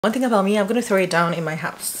One thing about me, I'm gonna throw it down in my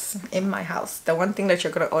house. In my house. The one thing that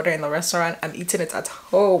you're gonna order in the restaurant, I'm eating it at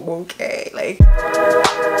home, okay? Like,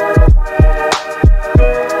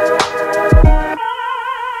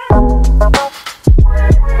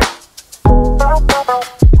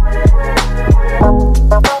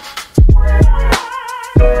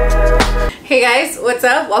 hey guys, what's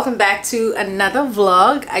up? Welcome back to another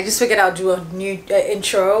vlog. I just figured I'll do a new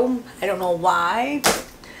intro. I don't know why.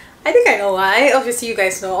 I think I know why. Obviously you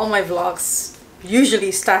guys know all my vlogs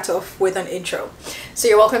usually start off with an intro. So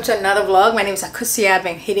you're welcome to another vlog. My name is Akosua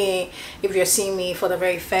Benhene. If you're seeing me for the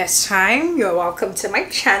very first time, you're welcome to my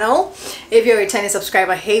channel. If you're a returning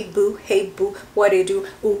subscriber, hey boo, what do you do?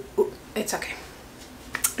 Ooh, ooh. It's okay.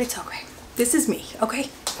 It's okay. This is me,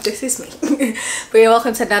 okay? This is me. But you're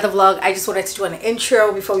welcome to another vlog. I just wanted to do an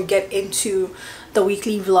intro before we get into the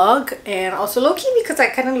weekly vlog, and also low-key because I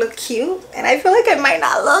kind of look cute and I feel like I might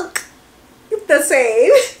not look the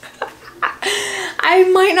same. I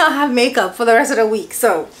might not have makeup for the rest of the week,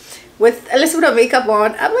 so with a little bit of makeup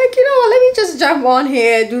on, I'm like, you know what, let me just jump on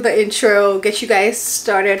here, do the intro, get you guys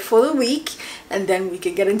started for the week, and then we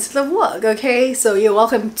can get into the vlog. Okay, so you're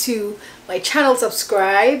welcome to my channel,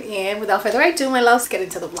 subscribe, and without further ado, my loves, get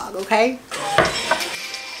into the vlog. Okay.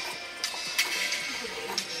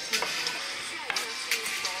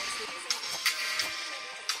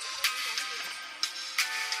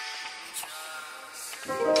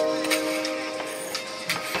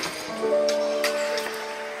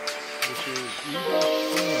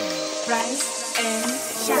 Rise and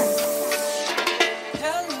shine.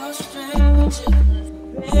 Hello, stranger.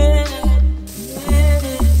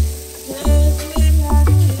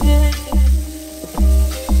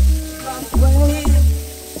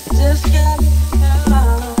 Just got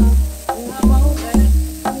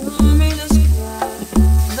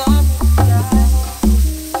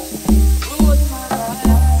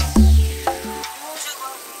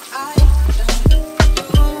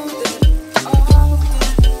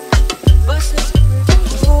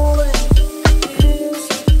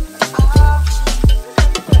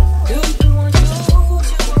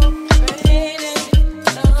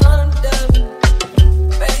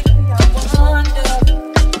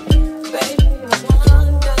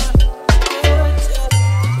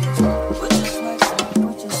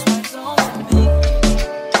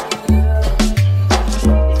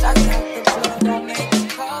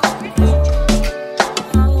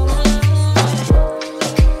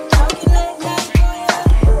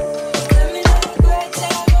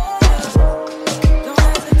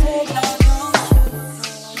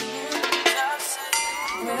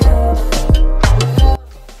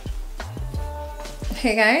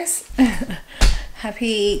Hey guys,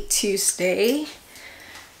 happy Tuesday.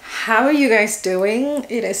 How are you guys doing?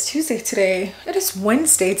 It is Tuesday today. It is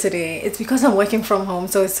Wednesday today. It's because I'm working from home,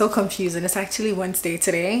 so it's so confusing. It's actually Wednesday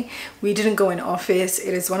today. We didn't go in office.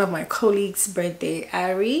 It is one of my colleagues' birthday,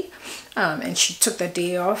 Ari, and she took the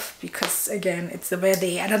day off because, again, it's the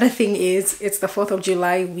birthday. Another thing is it's the 4th of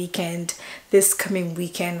July weekend, this coming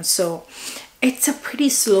weekend, so it's a pretty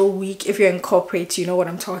slow week. If you're in corporate, you know what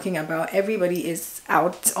I'm talking about. Everybody is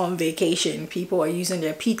out on vacation. People are using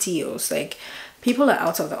their PTOs. Like, people are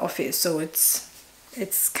out of the office, so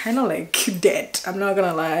it's kind of like dead. I'm not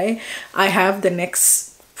gonna lie. I have the next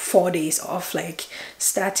 4 days off, like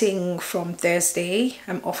starting from Thursday.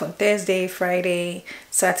 I'm off on Thursday, Friday,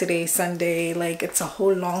 Saturday, Sunday. Like, it's a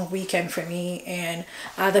whole long weekend for me, and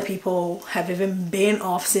other people have even been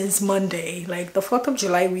off since Monday. Like, the 4th of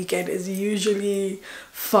July weekend is usually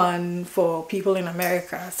fun for people in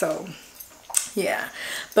America, so yeah.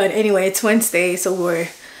 But anyway, it's Wednesday, so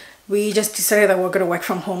we just decided that we're gonna work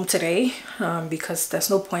from home today, because there's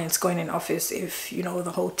no point going in office if, you know,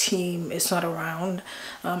 the whole team is not around.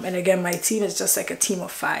 And again, my team is just like a team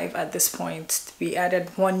of 5 at this point. We added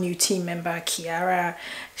one new team member, Kiara.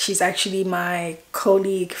 She's actually my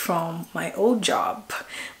colleague from my old job,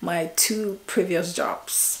 my 2 previous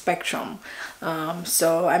jobs, Spectrum.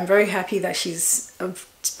 So I'm very happy that she's a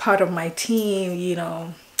part of my team. You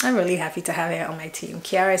know, I'm really happy to have her on my team.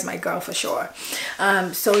 Kiara is my girl for sure.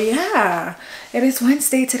 So yeah, it is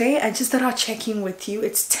Wednesday today. I just thought I'd check in with you.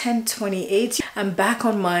 It's 10:28. I'm back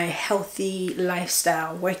on my healthy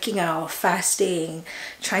lifestyle, working out, fasting,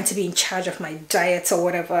 trying to be in charge of my diet or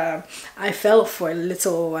whatever. I fell for a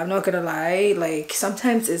little, I'm not gonna lie. Like,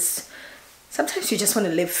 sometimes sometimes you just want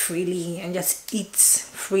to live freely and just eat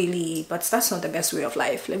freely, but that's not the best way of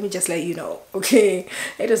life. Let me just let you know, okay?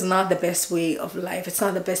 It is not the best way of life. It's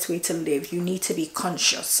not the best way to live. You need to be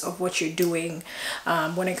conscious of what you're doing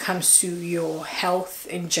when it comes to your health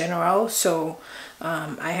in general. So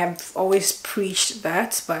I have always preached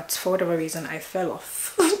that, but for whatever reason I fell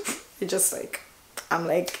off. It just like, I'm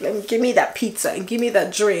like, give me that pizza and give me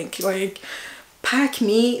that drink, like pack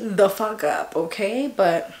me the fuck up, okay?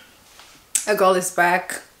 But a girl is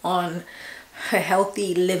back on a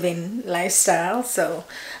healthy living lifestyle. So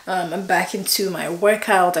I'm back into my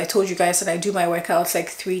workout. I told you guys that I do my workouts like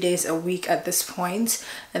 3 days a week at this point,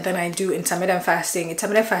 and then I do intermittent fasting.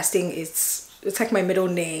 Intermittent fasting is, it's like my middle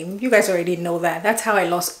name. You guys already know that. That's how I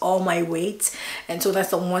lost all my weight, and so that's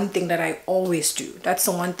the one thing that I always do. That's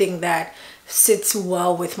the one thing that sits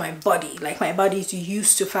well with my body. Like, my body's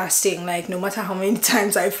used to fasting. Like, no matter how many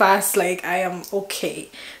times I fast, like, I am okay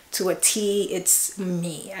to a T. It's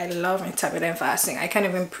me. I love intermittent fasting. I can't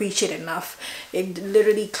even preach it enough. It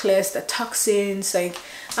literally clears the toxins. Like,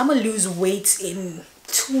 I'm gonna lose weight in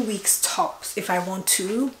 2 weeks tops if I want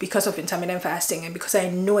to, because of intermittent fasting and because I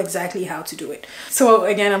know exactly how to do it. So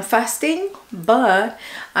again, I'm fasting, but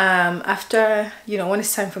after, you know, when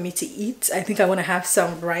it's time for me to eat, I think I want to have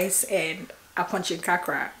some rice and a punchin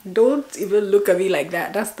kakra. Don't even look at me like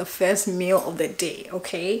that. That's the first meal of the day,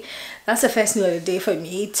 okay? That's the first meal of the day for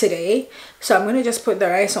me today. So I'm gonna just put the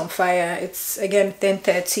rice on fire. It's again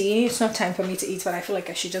 10:30. It's not time for me to eat, but I feel like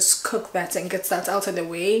I should just cook that and get that out of the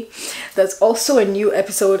way. There's also a new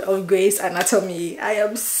episode of Grey's Anatomy. I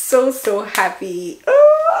am so happy.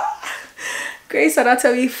 Grey's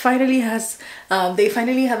Anatomy finally has they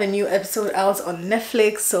finally have a new episode out on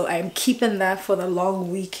Netflix, so I'm keeping that for the long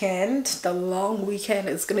weekend. The long weekend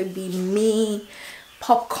is gonna be me,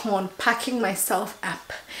 popcorn, packing myself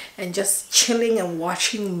up and just chilling and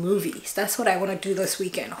watching movies. That's what I want to do this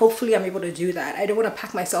weekend. Hopefully I'm able to do that. I don't want to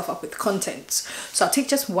pack myself up with content, so I'll take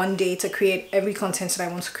just one day to create every content that I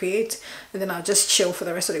want to create, and then I'll just chill for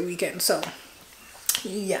the rest of the weekend. So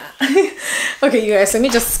yeah. Okay, you guys, let me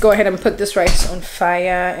just go ahead and put this rice on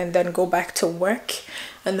fire and then go back to work,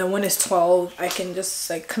 and then when it's 12 I can just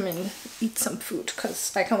like come and eat some food,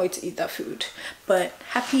 because I can't wait to eat that food. But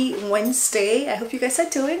happy Wednesday. I hope you guys are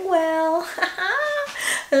doing well.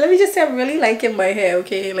 And let me just say, I'm really liking my hair,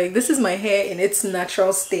 okay? Like, this is my hair in its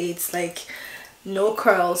natural state, like no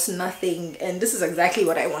curls, nothing, and this is exactly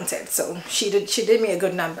what I wanted. So she did me a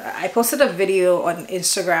good number. I posted a video on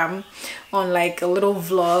Instagram on like a little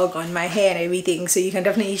vlog on my hair and everything, so you can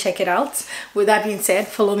definitely check it out. With that being said,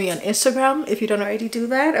 follow me on Instagram if you don't already do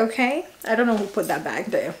that, okay? I don't know who put that back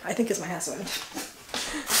there. I think it's my husband.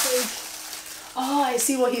 Oh, I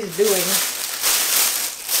see what he's doing.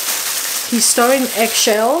 He's storing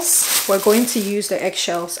eggshells. We're going to use the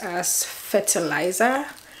eggshells as fertilizer,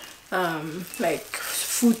 like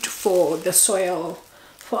food for the soil,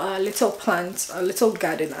 for our little plants, our little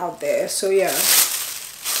garden out there. So yeah,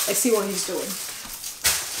 I see what he's doing.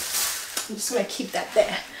 I'm just gonna keep that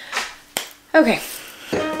there. Okay.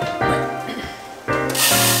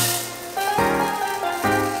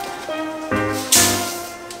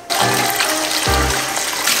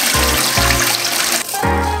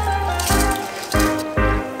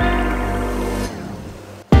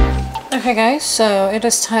 Okay guys, so it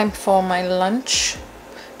is time for my lunch.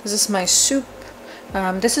 This is my soup.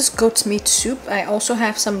 This is goat meat soup. I also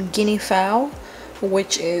have some guinea fowl,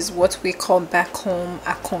 which is what we call back home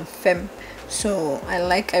akonfem. So I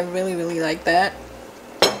really like that.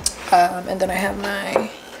 And then I have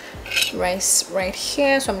my rice right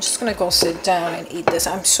here. So I'm just gonna go sit down and eat this.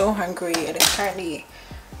 I'm so hungry. It is currently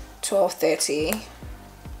 12:30.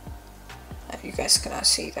 You guys cannot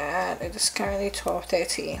see that. It is currently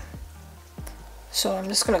 12:30. So I'm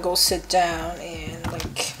just gonna go sit down and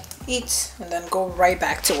like eat and then go right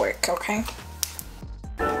back to work, okay?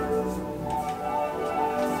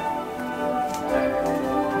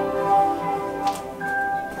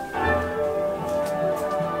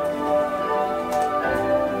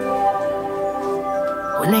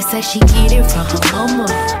 When they say she get it from her mama,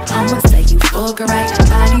 I'ma say you fuck her right.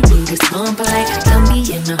 Body rude is polite. Tell me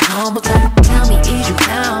in the hall, but tell me is you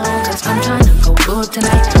down? Cause I'm trying to go good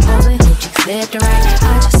tonight. Holding hope she slept right.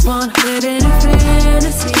 I just wanna live in a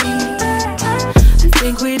fantasy. I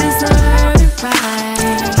think we deserve it right.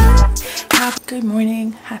 Good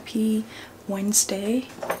morning, happy Wednesday.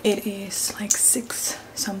 It is like 6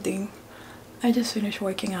 something. I just finished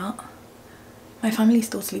working out. My family's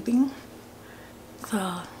still sleeping,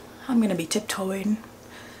 so I'm gonna be tiptoeing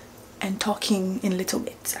and talking in little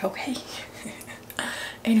bits, okay?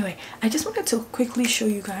 Anyway, I just wanted to quickly show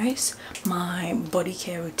you guys my body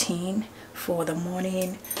care routine for the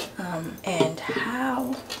morning, and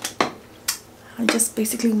how I just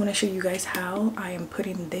basically want to show you guys how I am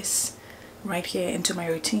putting this right here into my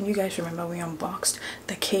routine. You guys remember we unboxed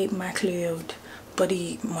the Kate McLeod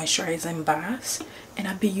body moisturizing bars, and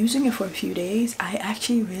I've been using it for a few days. I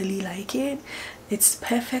actually really like it. It's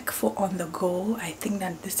perfect for on the go. I think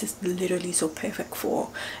that this is literally so perfect for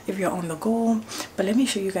if you're on the go. But let me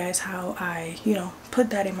show you guys how I, you know, put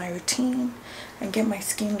that in my routine and get my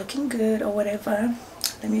skin looking good or whatever.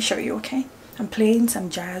 Let me show you, okay? I'm playing some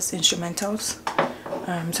jazz instrumentals,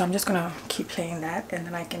 so I'm just gonna keep playing that, and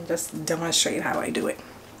then I can just demonstrate how I do it.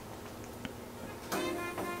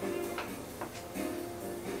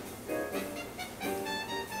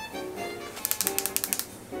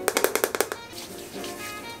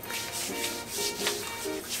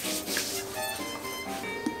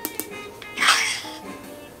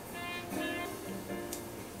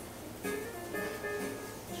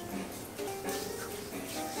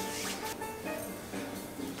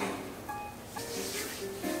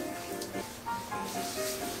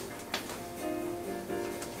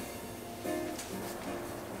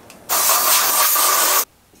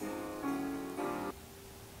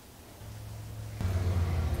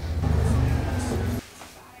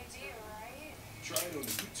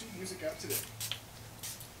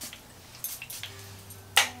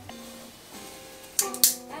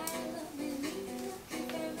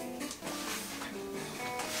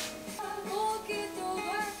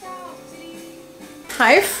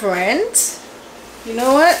 Hi friends, you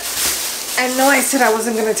know what, I know I said I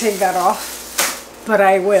wasn't gonna take that off, but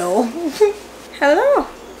I will. Hello,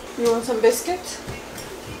 you want some biscuits?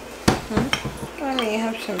 Let me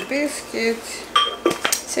have some biscuits.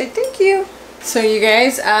 Say thank you. So you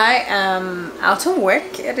guys, I am out of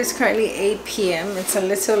work. It is currently 8 p.m. It's a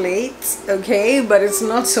little late, okay, but it's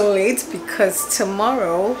not so late because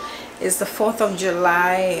tomorrow is the 4th of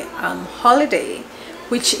July holiday,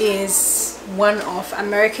 which is one of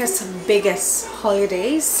America's biggest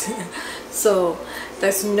holidays. So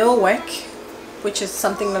there's no work, which is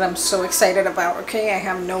something that I'm so excited about, okay? I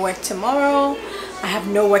have no work tomorrow. I have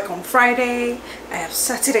no work on Friday. I have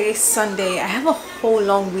Saturday, Sunday. I have a whole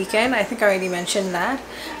long weekend. I think I already mentioned that.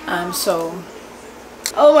 So,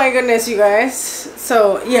 oh my goodness, you guys.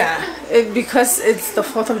 So yeah, because it's the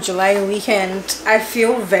 4th of July weekend, I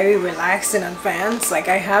feel very relaxed in advance. Like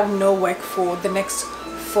I have no work for the next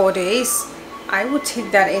 4 days. I would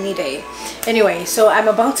take that any day. Anyway, so I'm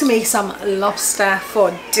about to make some lobster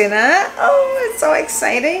for dinner. Oh, it's so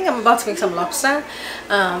exciting. I'm about to make some lobster.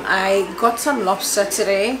 I got some lobster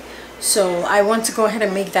today, so I want to go ahead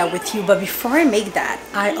and make that with you. But before I make that,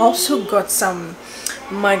 I also got some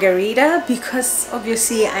margarita, because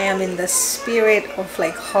obviously I am in the spirit of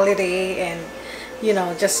like holiday and, you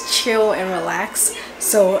know, just chill and relax.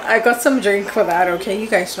 So I got some drink for that, okay? You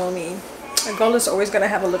guys know me. A girl is always gonna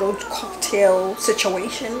have a little cocktail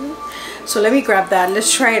situation. So let me grab that.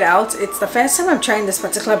 Let's try it out. It's the first time I'm trying this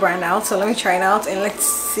particular brand out, so let me try it out and let's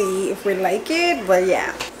see if we like it. But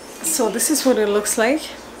yeah, so this is what it looks like.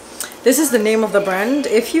 This is the name of the brand.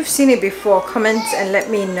 If you've seen it before, comment and let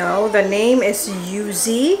me know. The name is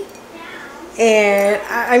Yuzi, and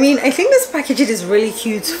I mean, I think this packaging is really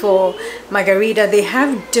cute for margarita. They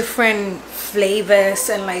have different flavors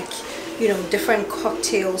and like, you know, different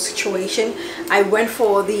cocktail situation. I went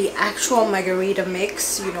for the actual margarita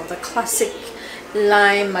mix, you know, the classic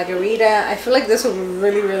lime margarita. I feel like this would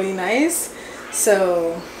be really nice.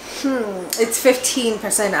 So it's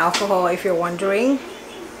 15% alcohol if you're wondering.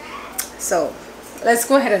 So let's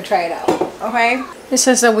go ahead and try it out, okay? It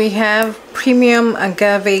says that we have premium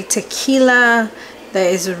agave tequila, there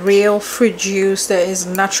is real fruit juice, there is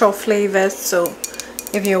natural flavors. So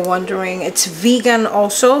if you're wondering, it's vegan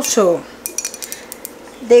also, so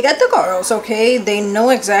they got the girls, okay? They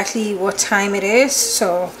know exactly what time it is.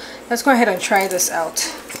 So let's go ahead and try this out.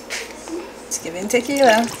 It's giving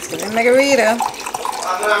tequila, it's giving margarita.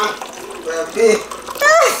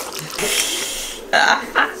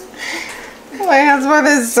 My husband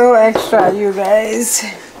is so extra, you guys.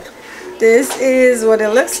 This is what it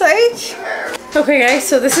looks like. Okay guys,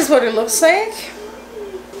 so this is what it looks like.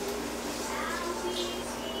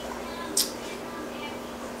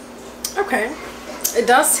 Okay, it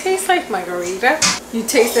does taste like margarita. You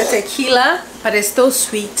taste the tequila, but it's still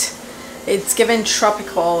sweet. It's given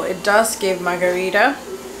tropical. It does give margarita.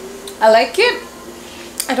 I like it.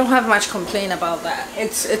 I don't have much complaint about that.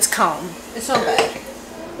 It's calm. It's not bad.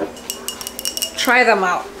 Try them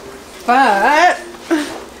out. But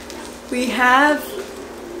we have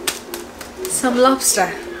some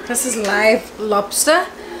lobster. This is live lobster.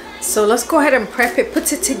 So let's go ahead and prep it,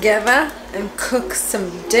 put it together, and cook some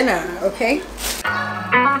dinner, okay?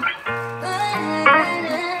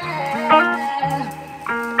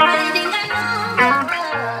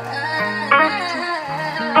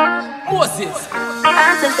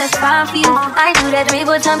 I took that spot for you. I do that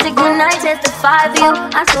 3-4 times a good night, testify for you.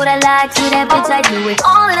 I saw that like to that bitch, I do it.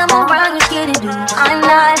 All of them around you scared to do. I'm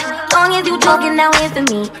not. Long as you talking now here for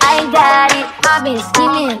me, I got it. I've been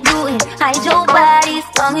scheming, doing, hide your body.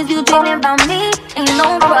 Long as you dreaming about me, ain't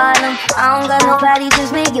no problem. I don't got nobody,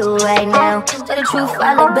 just me, you right now. Tell the truth,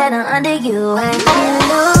 I look better under you. I can't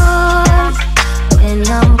lose when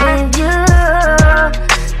I'm with you.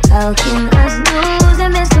 How can us lose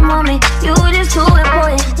and miss the moment? You just too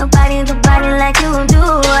important. Nobody like you do.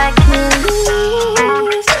 I can't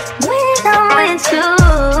lose when I'm with you.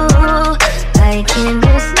 I can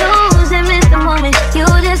just lose and miss the moment. You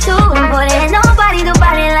just too important. Nobody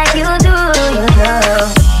like you do.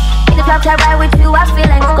 In the drop top right with you, I feel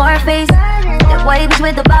like Scarface. That white bitch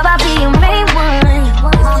with the bob, I be your main one.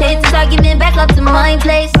 Take this argument back up to my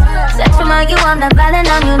place. Sex from you, I'm not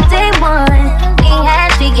violent on you day one.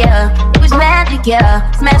 Yeah, it was magic, yeah.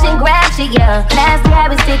 Smashing grabs, yeah. Nasty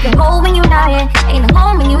habits taking hold when you're not here. Ain't a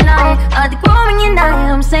home when you're not here. The grown when you're not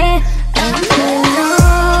here. I'm saying I can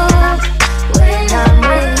lose when I'm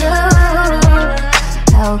with you.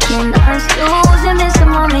 How can I lose and miss the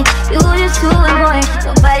moment? You just too important.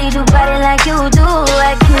 Nobody do body like you do.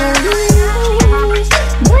 I can lose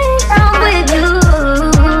when I'm with you.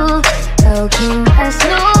 How can I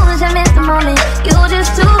lose and miss the moment? You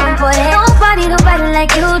just too important. Nobody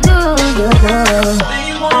like you do.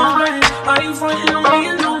 Are you frontin' on me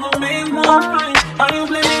and know the main one? Are you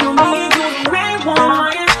blaming on me? You the main one.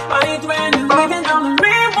 Are you threatening leaving? I'm the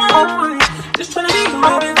main one. Just tryna be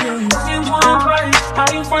your baby. Main one.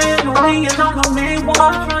 Are you frontin' on me and I'm the main one?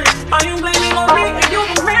 Are you blaming on me and you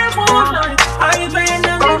the main one? Are you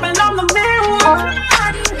threatening leaving? I'm the main one.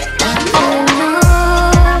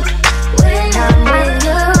 When I'm with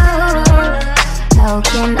you, how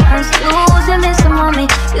can I lose and miss the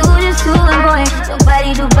moment? You just too important.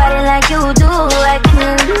 Nobody do body like you do. I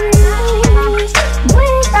can't lose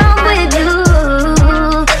when I'm with you.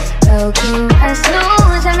 How can I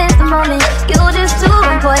lose and miss the moment? You just too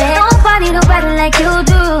important. Nobody do body like you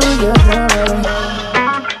do.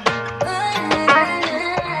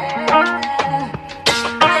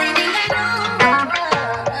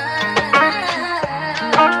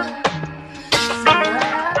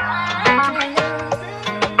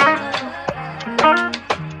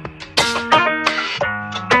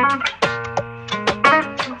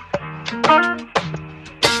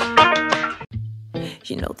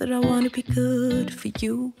 You know that I wanna be good for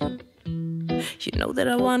you. You know that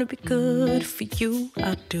I wanna be good for you.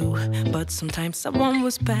 I do. But sometimes someone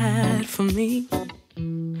was bad for me.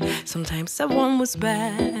 Sometimes someone was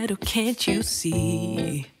bad. Oh, can't you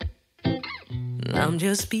see? I'm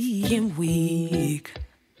just being weak.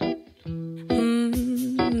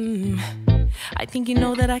 I think you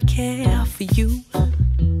know that I care for you.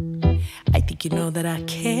 I think you know that I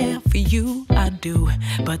care for you, I do.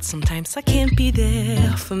 But sometimes I can't be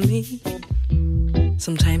there for me.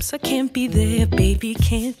 Sometimes I can't be there, baby,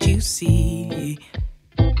 can't you see?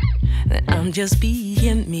 That I'm just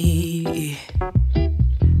being me.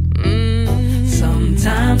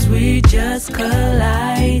 Sometimes we're just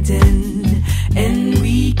colliding, and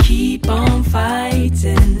we keep on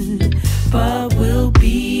fighting. But we'll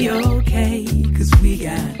be okay, 'cause we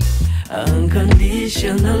got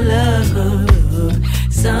unconditional love.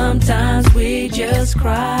 Sometimes we're just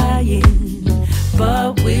crying,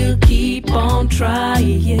 but we'll keep on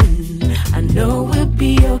trying. I know we'll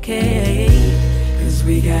be okay, 'cause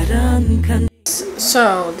we got unconditional.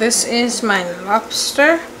 So this is my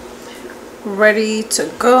lobster ready to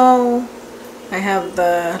go. I have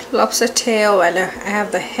the lobster tail, and I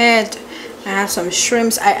have the head. I have some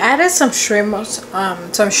shrimps. I added some shrimps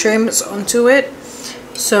onto it.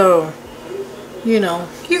 So, you know,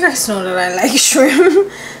 you guys know that I like shrimp.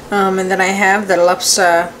 And then I have the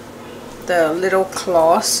lobster, the little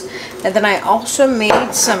claws. And then I also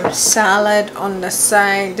made some salad on the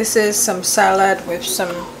side. This is some salad with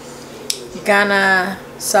some Ghana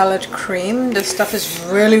salad cream. This stuff is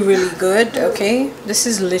really good. Okay, this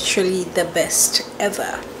is literally the best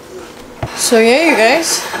ever. So yeah, you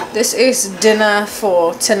guys, this is dinner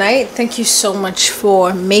for tonight. Thank you so much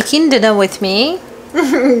for making dinner with me.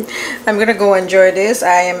 I'm gonna go enjoy this.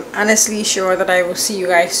 I am honestly sure that I will see you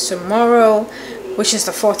guys tomorrow, which is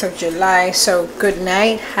the 4th of July. So good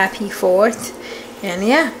night, happy 4th, and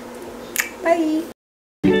yeah, bye.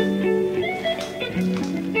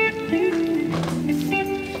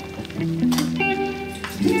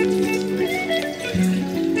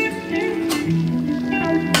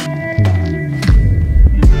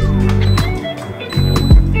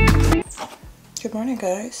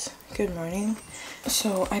 good morning.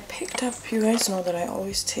 So I picked up, you guys know that I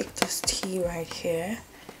always take this tea right here,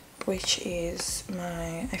 which is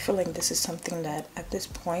I feel like this is something that at this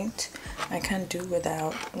point I can't do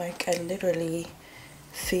without. Like, I literally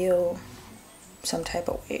feel some type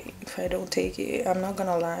of way if I don't take it. I'm not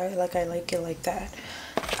gonna lie, like, I like it like that.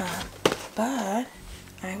 But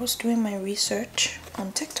I was doing my research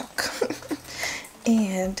on TikTok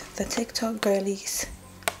and the TikTok girlies,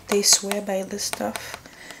 they swear by this stuff.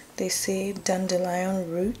 They say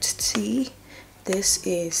dandelion root tea, this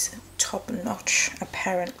is top notch.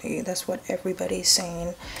 Apparently that's what everybody's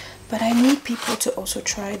saying, but I need people to also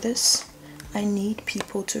try this. I need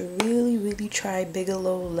people to really try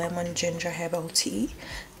Bigelow lemon ginger herbal tea.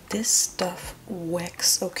 This stuff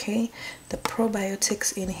works, okay? The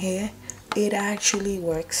probiotics in here, it actually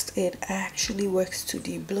works. It actually works to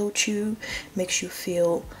debloat you, makes you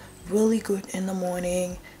feel really good in the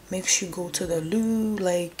morning, makes you go to the loo.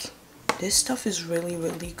 Like, this stuff is really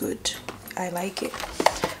good. I like it.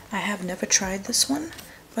 I have never tried this one,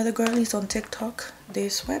 but the girlies on TikTok, they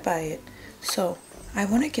swear by it. So I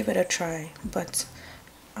want to give it a try, but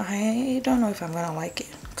I don't know if I'm gonna like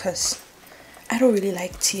it because I don't really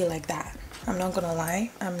like tea like that. I'm not gonna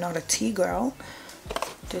lie, I'm not a tea girl.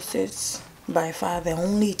 This is by far the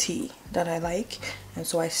only tea that I like, and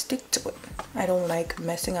so I stick to it. I don't like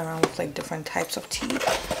messing around with like different types of tea.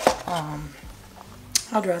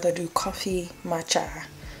 I'd rather do coffee, matcha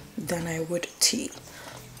than I would tea.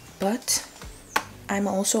 But I'm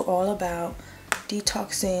also all about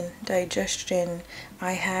detoxing, digestion.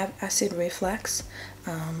 I have acid reflux.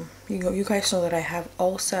 You guys know that I have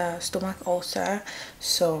ulcer, stomach ulcer,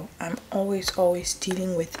 so I'm always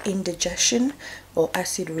dealing with indigestion or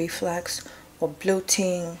acid reflux or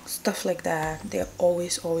bloating, stuff like that. They're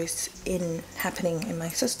always happening in my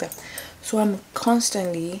system, so I'm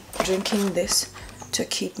constantly drinking this to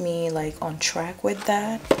keep me like on track with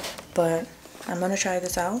that. But I'm gonna try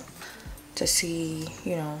this out to see,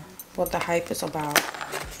 you know, what the hype is about.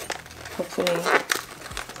 Hopefully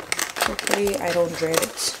I don't dread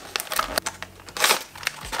it.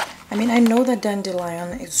 I mean, I know that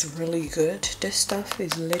dandelion is really good. This stuff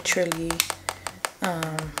is literally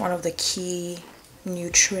one of the key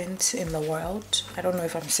nutrients in the world. I don't know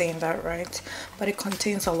if I'm saying that right, but it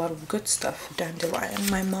contains a lot of good stuff, dandelion.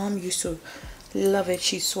 My mom used to love it.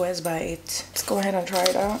 She swears by it. Let's go ahead and try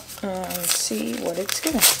it out and see what it's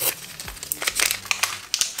gonna.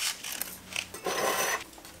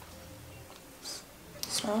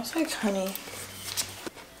 Smells like honey.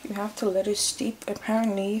 You have to let it steep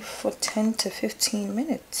apparently for 10 to 15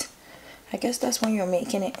 minutes. I guess that's when you're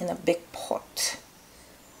making it in a big pot,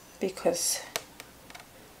 because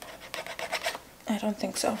I don't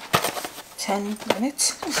think so. 10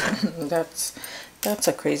 minutes? that's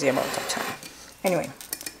a crazy amount of time. Anyway,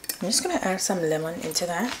 I'm just gonna add some lemon into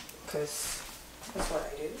that because that's what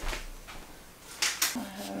I do.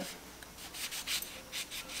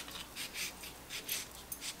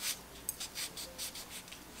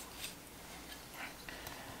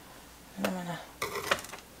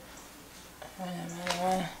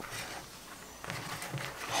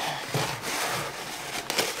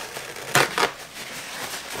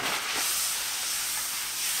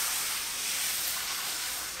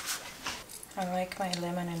 I like my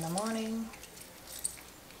lemon in the morning,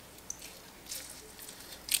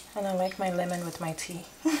 and I like my lemon with my tea.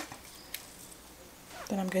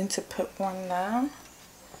 Then I'm going to put one down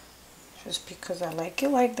just because I like it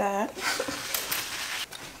like that.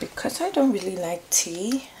 Because I don't really like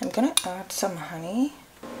tea, I'm gonna add some honey.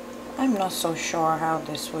 I'm not so sure how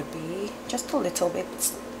this would be. Just a little bit.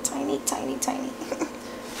 It's tiny.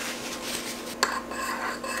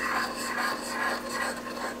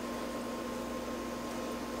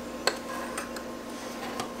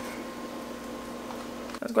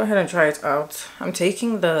 Let's go ahead and try it out. I'm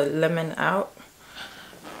taking the lemon out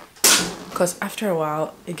because after a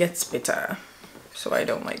while it gets bitter, so I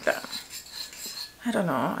don't like that. I don't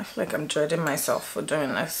know, I feel like I'm dreading myself for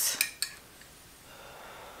doing this.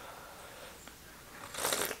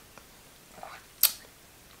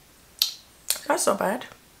 That's not bad.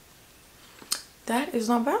 That is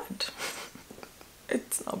not bad.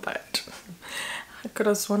 It's not bad. I could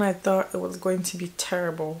have sworn I thought it was going to be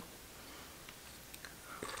terrible.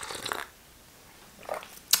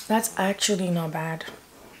 That's actually not bad.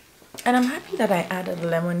 And I'm happy that I added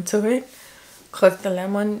lemon to it, because the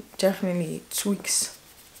lemon definitely tweaks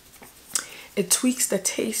the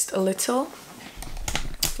taste a little.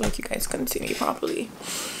 I feel like you guys couldn't see me properly.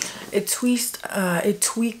 It tweaks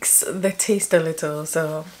the taste a little.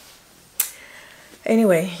 So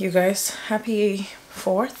anyway, you guys, happy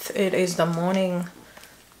 4th. It is the morning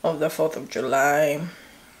of the 4th of July.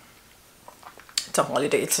 It's a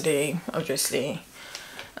holiday today, obviously.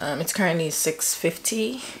 It's currently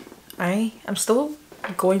 6:50. I'm still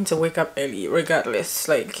going to wake up early regardless.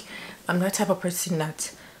 Like, I'm that type of person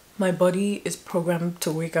that my body is programmed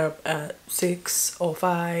to wake up at 6 or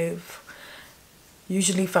 5,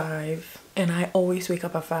 usually 5, and I always wake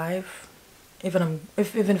up at 5, even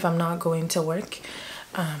if I'm not going to work.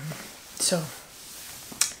 So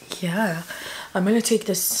yeah, I'm gonna take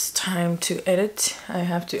this time to edit. I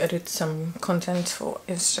have to edit some content for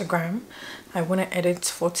Instagram. I want to edit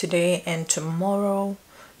for today and tomorrow,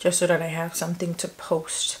 just so that I have something to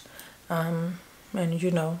post, and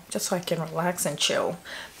you know, just so I can relax and chill.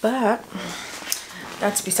 But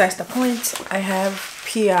that's besides the point. I have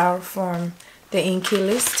PR from the Inky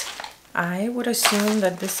list. I would assume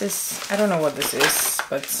that this is, I don't know what this is,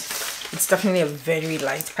 but it's definitely a very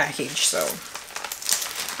light package. So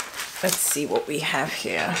let's see what we have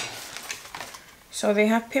here. So they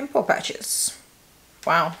have pimple patches.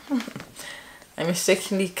 Wow. I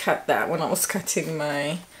mistakenly cut that when I was cutting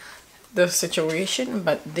the situation,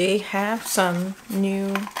 but they have some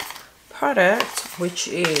new product, which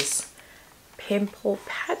is pimple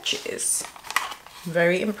patches.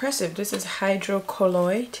 Very impressive. This is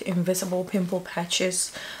hydrocolloid invisible pimple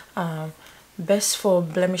patches, best for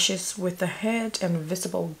blemishes with the head and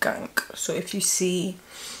visible gunk. So if you see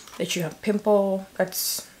that you have pimple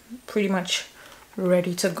that's pretty much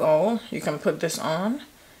ready to go, you can put this on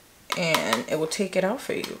and it will take it out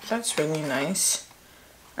for you. That's really nice.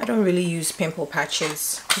 I don't really use pimple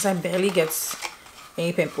patches because I barely get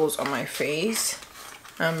any pimples on my face,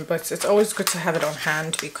 but it's always good to have it on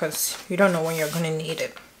hand because you don't know when you're gonna need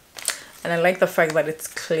it. And I like the fact that it's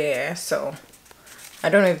clear, so I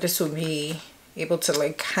don't know if this will be able to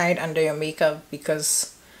like hide under your makeup,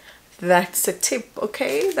 because that's a tip.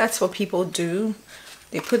 Okay, that's what people do.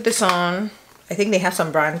 They put this on. I think they have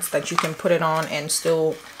some brands that you can put it on and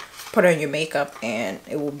still put on your makeup, and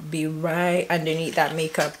it will be right underneath that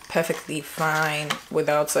makeup perfectly fine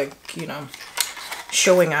without, like, you know,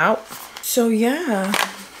 showing out. So yeah,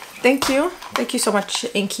 thank you so much,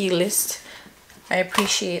 Inky List. I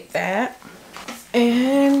appreciate that.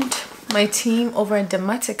 And my team over at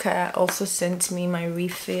Dematica also sent me my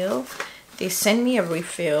refill. They send me a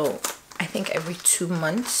refill, I think, every 2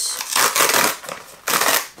 months.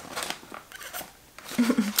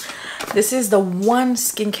 This is the one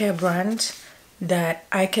skincare brand that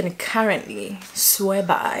I can currently swear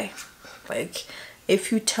by. Like,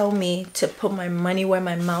 if you tell me to put my money where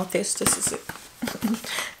my mouth is, this is it.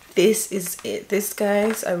 This is it. These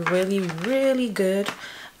guys are really, really good.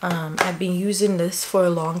 I've been using this for a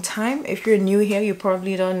long time. If you're new here, you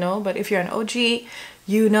probably don't know, but if you're an OG,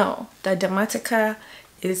 you know that Dematica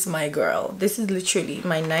is my girl. This is literally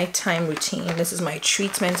my nighttime routine. This is my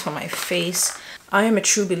treatment for my face. I am a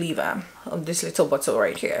true believer of this little bottle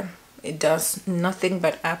right here. It does nothing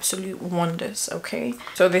but absolute wonders. Okay,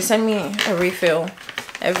 so they send me a refill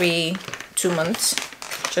every 2 months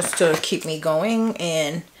just to keep me going.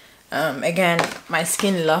 And again, my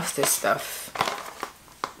skin loves this stuff.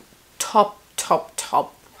 Top.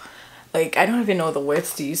 Like, I don't even know the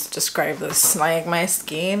words to use to describe this. Like, my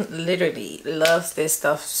skin literally loves this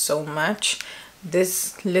stuff so much.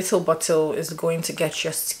 This little bottle is going to get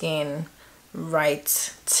your skin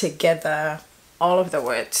right together. All of the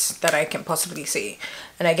words that I can possibly say.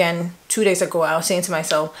 And again, 2 days ago, I was saying to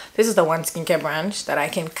myself, this is the one skincare brand that I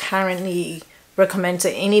can currently recommend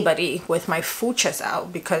to anybody with my full chest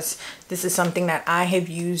out, because this is something that I have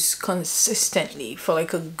used consistently for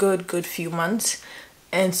like a good few months.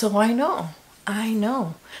 And so I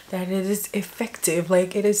know that it is effective.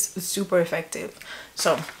 Like, it is super effective.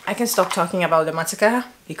 So I can stop talking about Dematica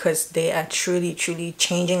because they are truly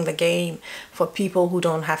changing the game for people who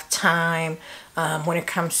don't have time when it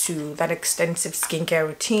comes to that extensive skincare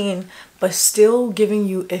routine, but still giving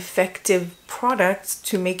you effective products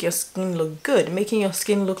to make your skin look good, making your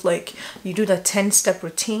skin look like you do the 10-step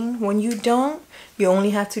routine when you don't. You only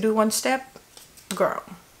have to do 1 step, girl.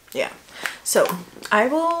 Yeah. So I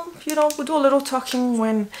will, you know, we'll do a little talking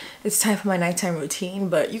when it's time for my nighttime routine,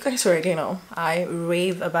 but you guys already know I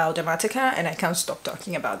rave about Dematica and I can't stop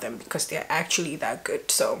talking about them because they're actually that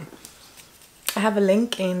good. So I have a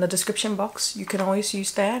link in the description box. You can always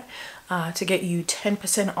use that to get you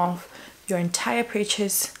 10% off your entire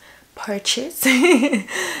purchase.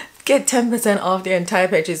 Get 10% off the entire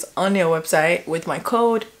purchase on your website with my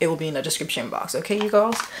code. It will be in the description box. Okay, you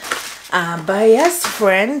girls? But yes,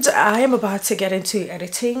 friend, I am about to get into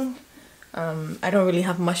editing. I don't really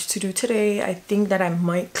have much to do today. I think that I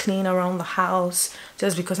might clean around the house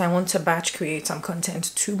just because I want to batch create some content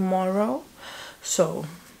tomorrow. So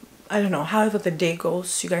I don't know, however the day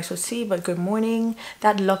goes, you guys will see. But good morning.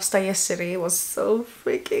 That lobster yesterday was so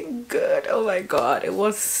freaking good. Oh my god, it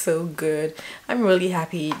was so good. I'm really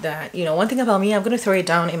happy that, you know, one thing about me, I'm gonna throw it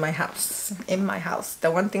down in my house. The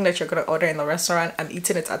one thing that you're gonna order in the restaurant, I'm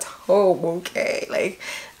eating it at home. Okay, like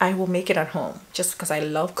I will make it at home just because I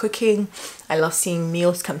love cooking. I love seeing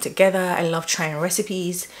meals come together. I love trying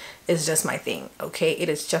recipes. It's just my thing. Okay, it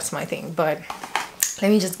is just my thing. But let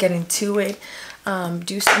me just get into it.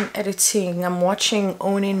 Do some editing. I'm watching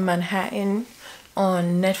Owning Manhattan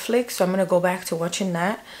on Netflix, so I'm gonna go back to watching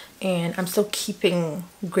that. And I'm still keeping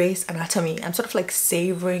Grey's Anatomy. I'm sort of like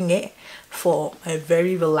savoring it for a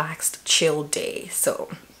very relaxed, chill day. So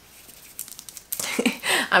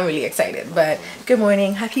I'm really excited. But good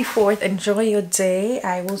morning, happy 4th, enjoy your day.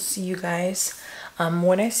 I will see you guys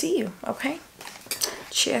when I see you. Okay,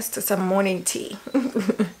 cheers to some morning tea.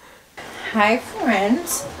 Hi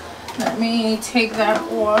friends, let me take that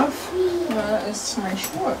off. It's my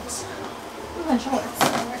shorts. My shorts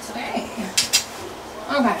for today.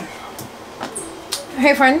 Okay.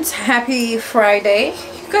 Hey friends, happy Friday.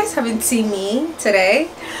 You guys haven't seen me today,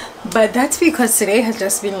 but that's because today has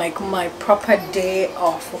just been like my proper day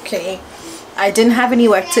off. Okay, I didn't have any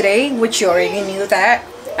work today, which you already knew that.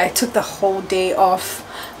 I took the whole day off.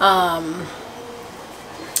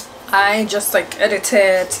 I just like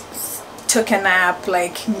edited, took a nap,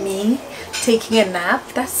 like me taking a nap.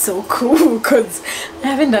 That's so cool because I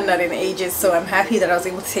haven't done that in ages, so I'm happy that I was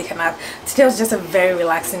able to take a nap. Today was just a very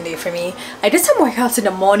relaxing day for me. I did some workouts in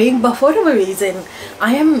the morning, but for whatever reason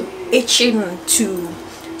I am itching to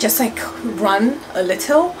just like run a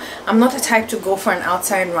little. I'm not the type to go for an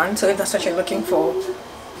outside run, so if that's what you're looking for,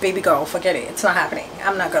 baby girl, forget it. It's not happening.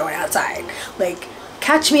 I'm not going outside. Like,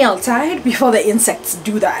 catch me outside before the insects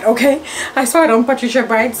do that. Okay, I saw it on Patricia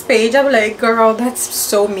Bride's page. I'm like, girl, that's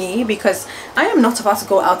so me, because I am not supposed to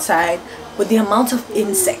go outside with the amount of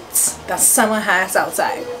insects that summer has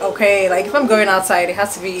outside. Okay, like if I'm going outside, it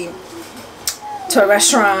has to be to a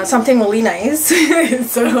restaurant, something really nice.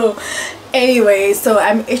 So anyway, so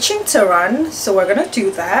I'm itching to run, so we're gonna do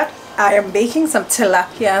that. I am baking some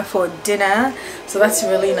tilapia for dinner, so that's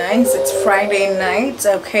really nice. It's Friday night.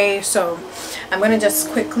 Okay, so I'm gonna just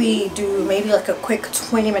quickly do maybe like a quick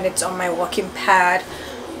 20 minutes on my walking pad,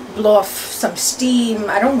 blow off some steam.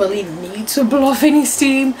 I don't really need to blow off any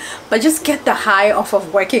steam, but just get the high off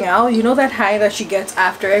of working out. You know that high that she gets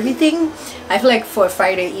after everything? I feel like for a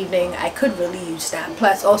Friday evening I could really use that.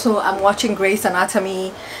 Plus also I'm watching Grey's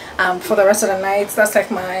Anatomy for the rest of the nights. That's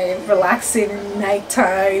like my relaxing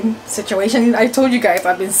nighttime situation. I told you guys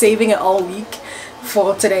I've been saving it all week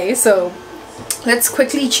for today, so let's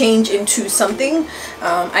quickly change into something.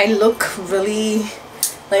 I look really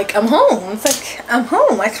like I'm home. It's like I'm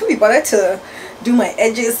home. I can't be bothered to do my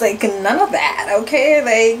edges, like none of that. Okay,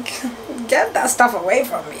 like get that stuff away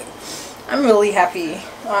from me. I'm really happy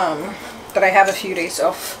that I have a few days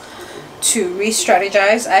off to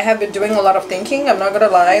re-strategize. I have been doing a lot of thinking, I'm not gonna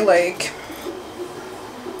lie, like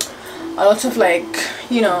a lot of like,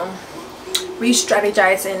 you know,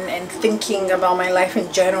 re-strategizing and thinking about my life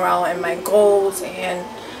in general and my goals, and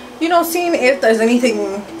you know, seeing if there's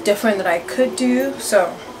anything different that I could do.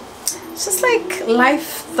 So it's just like life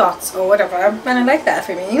thoughts or whatever, and I like that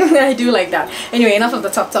for me. I do like that. Anyway, enough of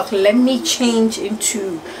the talk. Let me change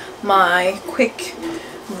into my quick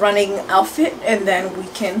running outfit and then we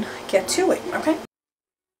can get to it. Okay.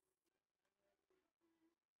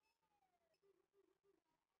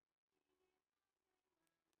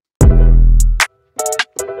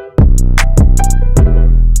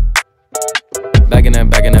 Back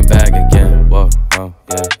in that bag again. Whoa,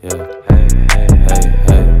 yeah.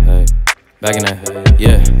 Hey. Back in that,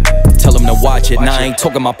 yeah. Tell them to watch it. Now I ain't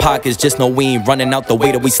talking my pockets, just know we ain't running out the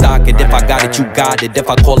way that we stock it. If I got it, you got it. If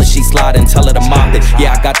I call it, she sliding, tell her to mop it.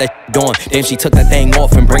 Yeah, I got that on. Damn, she took that thing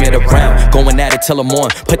off and bring it around. Going at it till I'm on.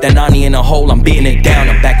 Put that 90 in a hole, I'm beating it down.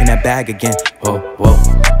 I'm back in that bag again. Whoa.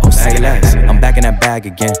 Oh, say less. I'm back in that bag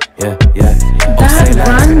again. Yeah. That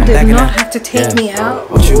run did not have to take me out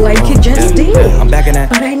like it just did. I'm back in that.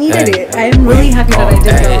 But I needed it. I'm really happy that I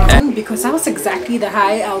did that run, because that was exactly the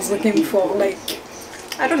high I was looking for. Like,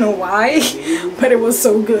 I don't know why, but it was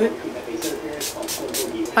so good.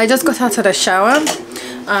 I just got out of the shower.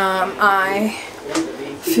 I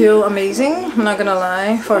feel amazing, I'm not gonna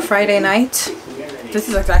lie, for a Friday night. This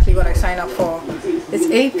is exactly what I signed up for. It's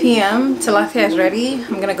 8 p.m. Tilapia is ready.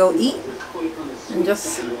 I'm gonna go eat and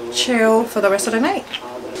just chill for the rest of the night.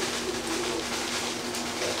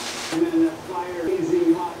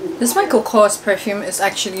 This Michael Kors perfume is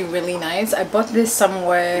actually really nice. I bought this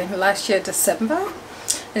somewhere last year, December,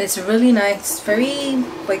 and it's really nice. Very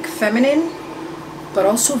like feminine. but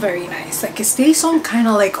also very nice. Like, it stays on kind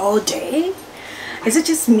of like all day. Is it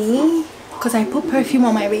just me? Because I put perfume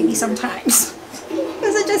on my baby sometimes.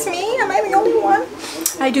 Is it just me? Am I the only one?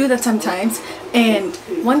 I do that sometimes. And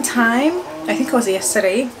one time, I think it was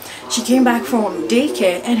yesterday, she came back from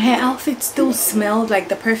daycare and her outfit still smelled like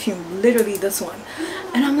the perfume, literally this one.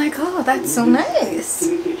 And I'm like, oh, that's so nice,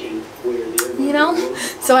 you know?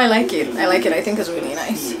 So I like it. I like it. I think it's really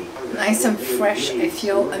nice. Nice and fresh. I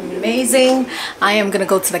feel amazing. I am gonna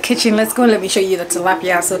go to the kitchen. Let's go and let me show you the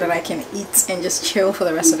tilapia so that I can eat and just chill for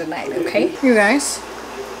the rest of the night, okay? You guys,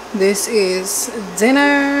 this is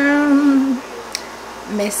dinner.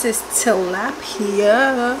 Mrs.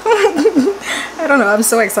 Tilapia. I don't know, I'm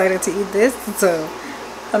so excited to eat this, so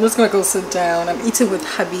I'm just gonna go sit down. I'm eating with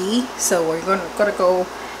hubby, so we're gonna go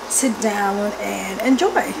sit down and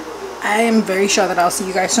enjoy. I am very sure that I'll see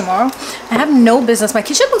you guys tomorrow. I have no business. My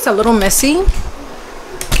kitchen looks a little messy,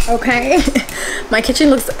 okay? My kitchen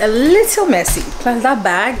looks a little messy, plus that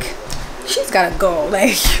bag, she's gotta go.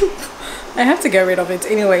 Like, I have to get rid of it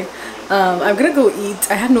anyway. I'm gonna go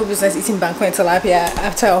eat. I have no business eating banku and tilapia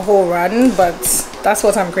after a whole run, but that's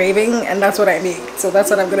what I'm craving and that's what I need, so that's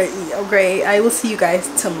what I'm gonna eat. Okay, I will see you guys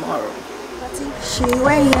tomorrow.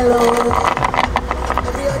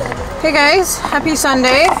 Hey guys, happy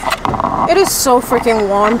Sunday. It is so freaking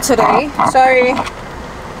warm today. Sorry.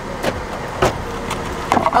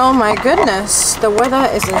 Oh my goodness, the weather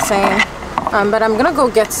is insane. But I'm gonna go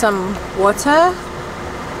get some water.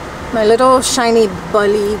 My little shiny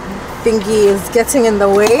bully thingy is getting in the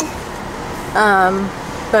way,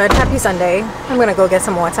 but happy Sunday. I'm gonna go get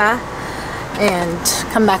some water and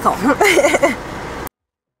come back home.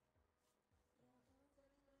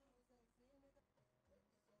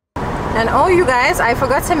 And oh, you guys, I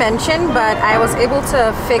forgot to mention, but I was able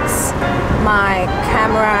to fix my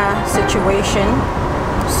camera situation,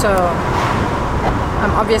 so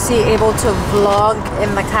I'm obviously able to vlog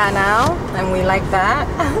in the car now, and we like that.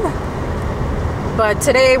 But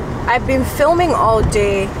today I've been filming all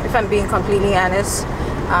day, if I'm being completely honest.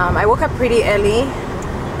 I woke up pretty early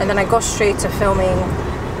and then I got straight to filming.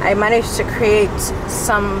 I managed to create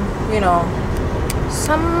some, you know,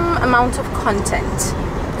 some amount of content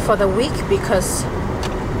for the week because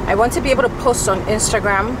I want to be able to post on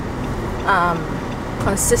Instagram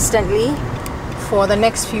consistently for the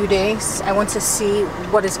next few days. I want to see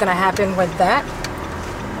what is going to happen with that.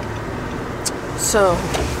 So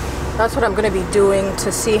that's what I'm going to be doing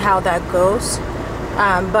to see how that goes.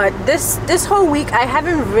 But this whole week I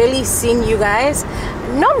haven't really seen you guys,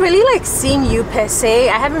 not really like seen you per se.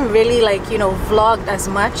 I haven't really, like, you know, vlogged as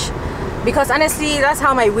much because honestly that's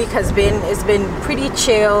how my week has been. It's been pretty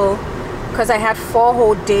chill because I had 4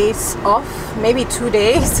 whole days off, maybe 2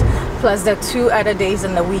 days plus the 2 other days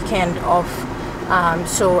in the weekend off.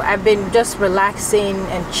 So I've been just relaxing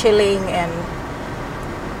and chilling and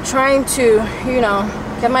trying to, you know,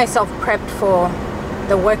 get myself prepped for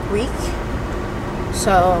the work week.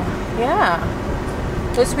 So yeah,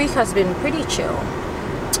 this week has been pretty chill.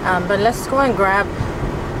 But let's go and grab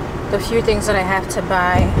the few things that I have to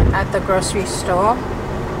buy at the grocery store,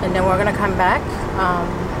 and then we're gonna come back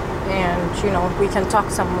and, you know, we can talk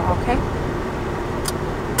some more, okay?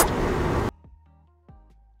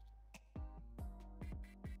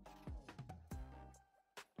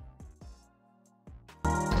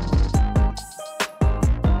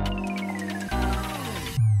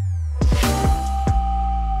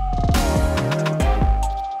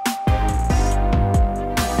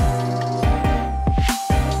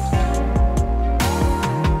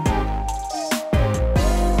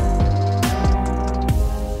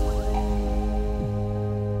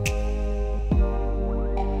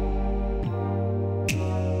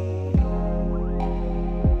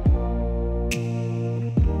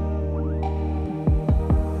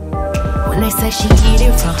 When they say she get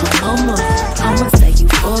it from her mama, I'ma say you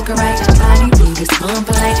fuck her right. Your body rude as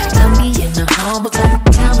polite. Tell me in the hall, but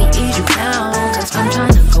tell me is you down? Cause I'm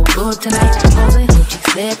trying to go good tonight. Holding hope she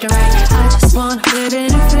slept right. I just want good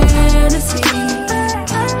in a fantasy.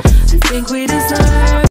 I think we deserve